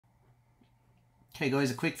Okay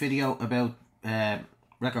guys, a quick video about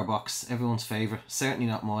RekordBox, everyone's favourite, certainly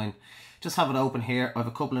not mine. Just have it open here. I have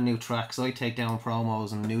a couple of new tracks. I take down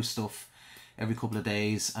promos and new stuff every couple of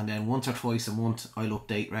days, and then once or twice a month I'll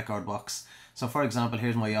update RekordBox. So for example,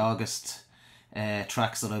 here's my August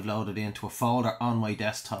tracks that I've loaded into a folder on my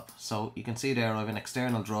desktop. So you can see there I have an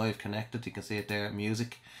external drive connected, you can see it there,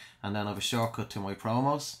 music, and then I have a shortcut to my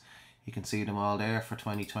promos. You can see them all there for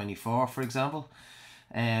 2024 for example.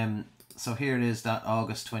 So here it is, that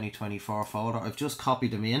August 2024 folder. I've just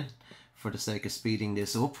copied them in for the sake of speeding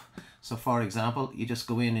this up. So for example, you just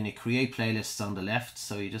go in and you create playlists on the left.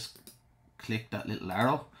 So you just click that little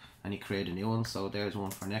arrow and you create a new one. So there's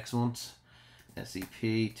one for next month, SEP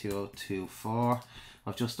 2024.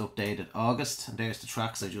 I've just updated August, and there's the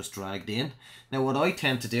tracks I just dragged in. Now what I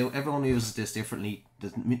tend to do, everyone uses this differently.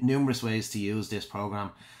 There's numerous ways to use this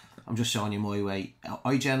program. I'm just showing you my way.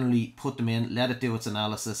 I generally put them in, let it do its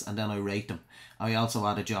analysis, and then I rate them. I also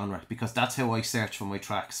add a genre, because that's how I search for my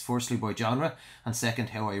tracks. Firstly by genre, and second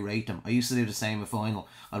how I rate them. I used to do the same with vinyl.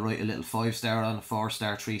 I'll write a little 5-star on, a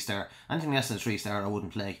 4-star, 3-star. Anything less than 3-star I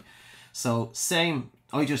wouldn't play. So same,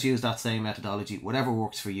 I just use that same methodology, whatever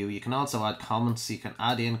works for you. You can also add comments, you can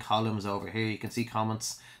add in columns over here. You can see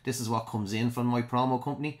comments. This is what comes in from my promo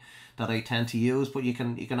company that I tend to use, but you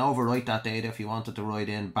can overwrite that data if you wanted to write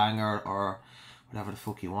in banger or whatever the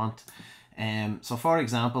fuck you want. So for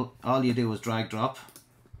example, all you do is drag drop.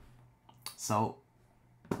 So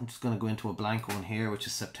I'm just going to go into a blank one here, which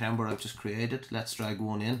is September I've just created. Let's drag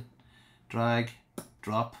one in, drag,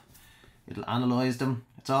 drop. It'll analyze them.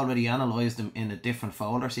 It's already analyzed them in a different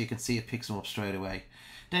folder, so you can see it picks them up straight away.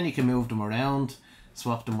 Then you can move them around,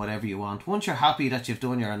 swap them whatever you want. Once you're happy that you've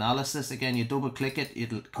done your analysis, again you double click it,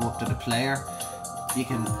 it'll go up to the player. You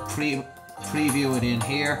can preview it in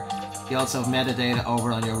here. You also have metadata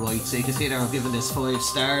over on your right, so you can see there I've given this 5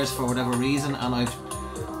 stars for whatever reason, and I've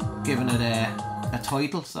given it a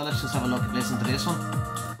title. So let's just have a look and listen to this one.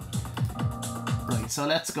 Right, so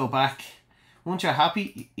let's go back. Once you're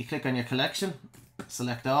happy, you click on your collection,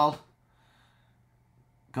 select all,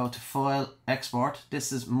 go to file, export.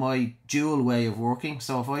 This is my dual way of working.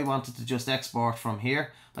 So if I wanted to just export from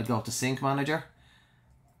here, I'd go to sync manager,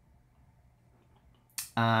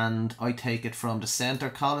 and I take it from the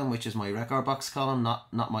center column, which is my RekordBox column,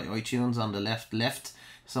 not my iTunes on the left.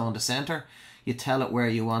 So on the center, you tell it where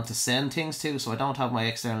you want to send things to. So I don't have my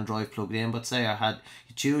external drive plugged in, but say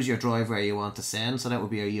you choose your drive where you want to send. So that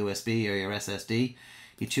would be your USB or your SSD.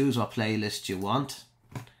 You choose what playlist you want,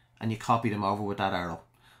 and you copy them over with that arrow.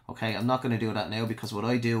 Okay, I'm not going to do that now, because what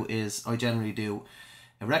I do is I generally do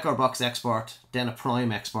a RekordBox export, then a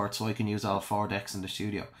Prime export, so I can use all 4 decks in the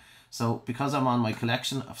studio. So because I'm on my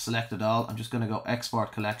collection, I've selected all. I'm just going to go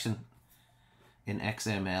export collection in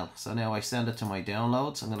XML. So now I send it to my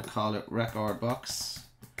downloads. I'm going to call it RekordBox,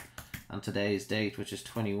 and today's date, which is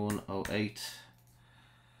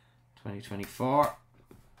 21/08/2024.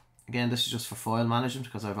 Again, this is just for file management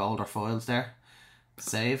because I have older files there.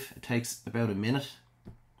 Save. It takes about a minute.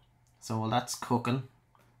 So while that's cooking,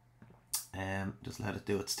 just let it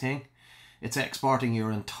do its thing. It's exporting your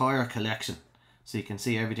entire collection. So you can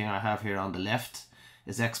see everything I have here on the left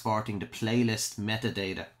is exporting the playlist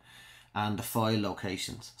metadata and the file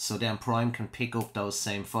locations. So then Prime can pick up those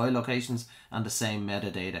same file locations and the same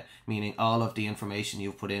metadata, meaning all of the information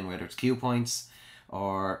you've put in, whether it's cue points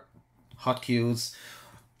or hot cues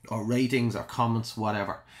or ratings or comments,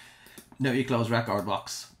 whatever. Now you close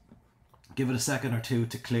RekordBox. Give it a second or two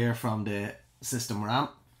to clear from the system RAM,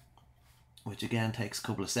 which again takes a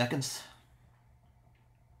couple of seconds.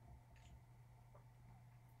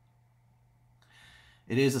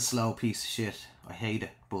 It is a slow piece of shit. I hate it,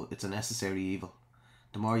 but it's a necessary evil.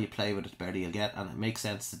 The more you play with it, the better you'll get, and it makes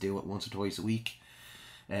sense to do it once or twice a week.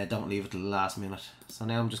 Don't leave it till the last minute. So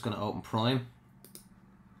now I'm just going to open Prime,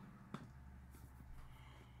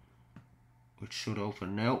 which should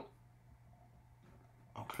open now.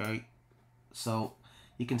 Okay, so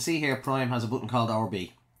you can see here Prime has a button called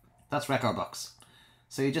RB. That's RekordBox.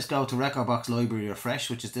 So you just go to RekordBox Library Refresh,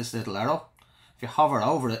 which is this little arrow. If you hover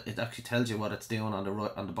over it, it actually tells you what it's doing on the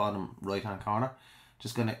right, on the bottom right hand corner.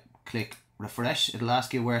 Just going to click refresh. It'll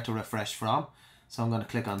ask you where to refresh from. So I'm going to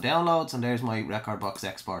click on downloads, and there's my RekordBox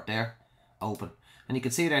export there. Open. And you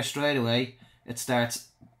can see there straight away it starts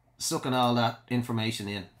sucking all that information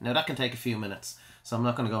in. Now that can take a few minutes, so I'm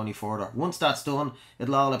not going to go any further. Once that's done,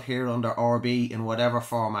 it'll all appear under RB in whatever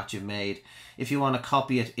format you've made. If you want to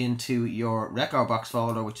copy it into your RekordBox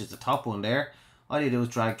folder, which is the top one there, all you do is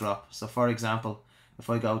drag drop. So for example, if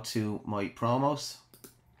I go to my promos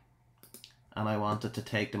and I wanted to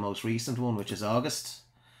take the most recent one, which is August,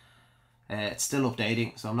 It's still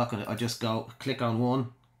updating, so I'm not going to, I just go click on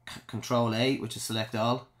one, Control A, which is select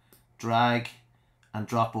all, drag and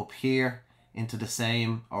drop up here into the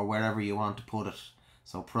same or wherever you want to put it.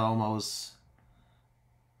 So promos,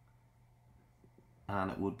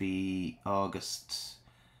 and it would be August.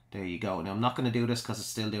 There you go. Now I'm not going to do this because it's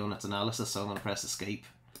still doing its analysis, so I'm going to press escape.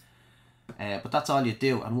 But that's all you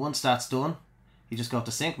do, and once that's done, you just go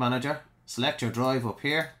to Sync Manager, select your drive up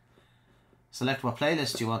here, select what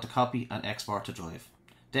playlist you want to copy and export to drive.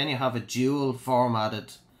 Then you have a dual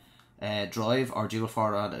formatted drive or dual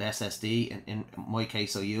formatted SSD, in my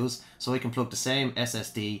case I use, so I can plug the same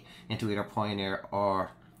SSD into either Pioneer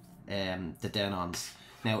or the Denons.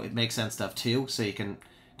 Now it makes sense to have two, so you can,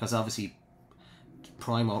 because obviously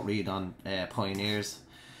Prime won't read on Pioneers,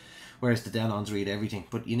 whereas the Denons read everything,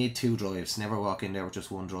 but you need two drives. Never walk in there with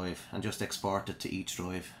just one drive, and just export it to each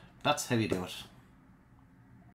drive. That's how you do it.